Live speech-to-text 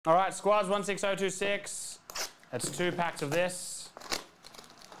All right, Squadz 16026. That's 2 packs of this.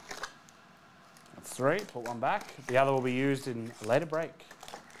 That's 3. Put one back. The other will be used in a later break.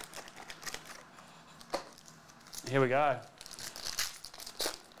 Here we go.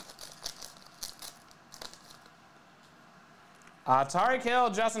 Tyreek Hill,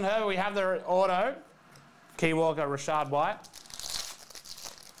 Justin Herbert, we have the auto. Key Walker, Rashad White.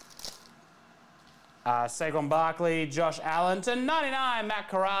 Saquon Barkley, Josh Allen to 99, Matt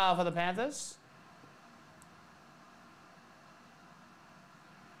Corral for the Panthers.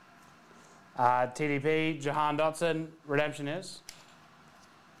 TDP, Jahan Dotson, redemption is.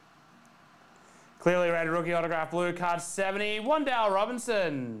 Clearly red rookie autograph blue card 70, Wan'Dale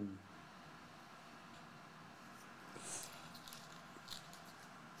Robinson.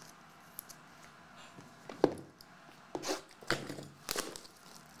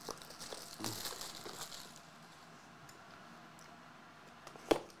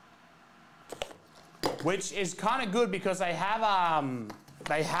 Which is kind of good because they have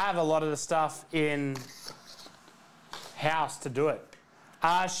a lot of the stuff in house to do it.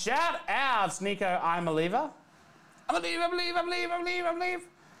 Shout out, Nico, I'm a believer. I believe.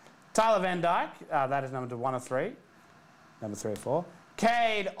 Tyler Van Dyke, that is numbered to 1 of 3. Number 3 of 4.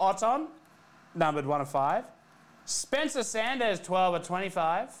 Cade Otton, numbered 1 of 5. Spencer Sanders, 12 of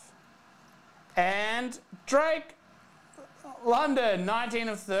 25. And Drake London, 19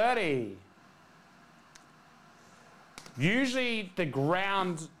 of 30. Usually the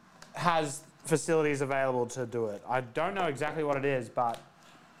ground has facilities available to do it. I don't know exactly what it is, but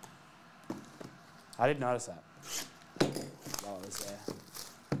I did notice that while I was there.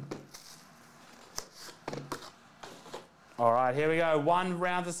 All right, here we go. 1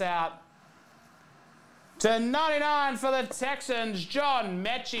 rounds us out. To 99 for the Texans, John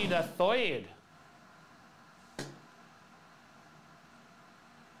Mechie III.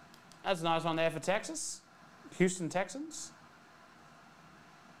 That's a nice one there for Texas. Houston Texans.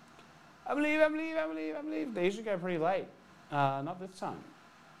 I believe. They usually go pretty late. Not this time.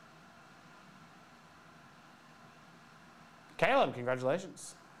 Caleb,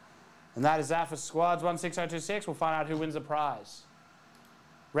 congratulations. And that is that for Squadz 16026. We'll find out who wins the prize.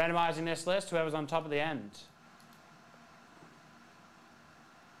 Randomizing this list, whoever's on top at the end.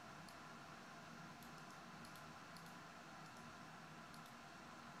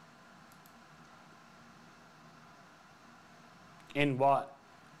 In what?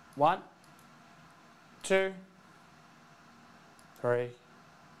 1, 2, 3,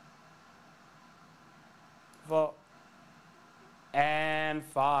 4, and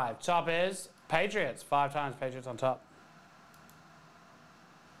 5. Top is Patriots. 5 times Patriots on top.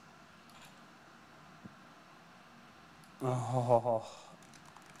 Oh.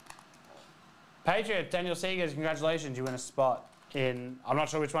 Patriots, Daniel Seegers, congratulations. You win a spot in, I'm not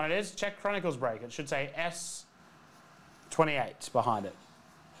sure which one it is. Check Chronicles break. It should say S28 behind it.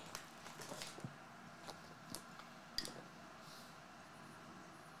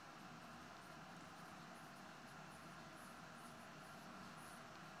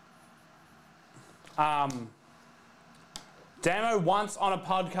 Damo once on a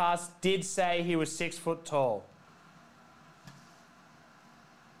podcast did say he was 6 foot tall.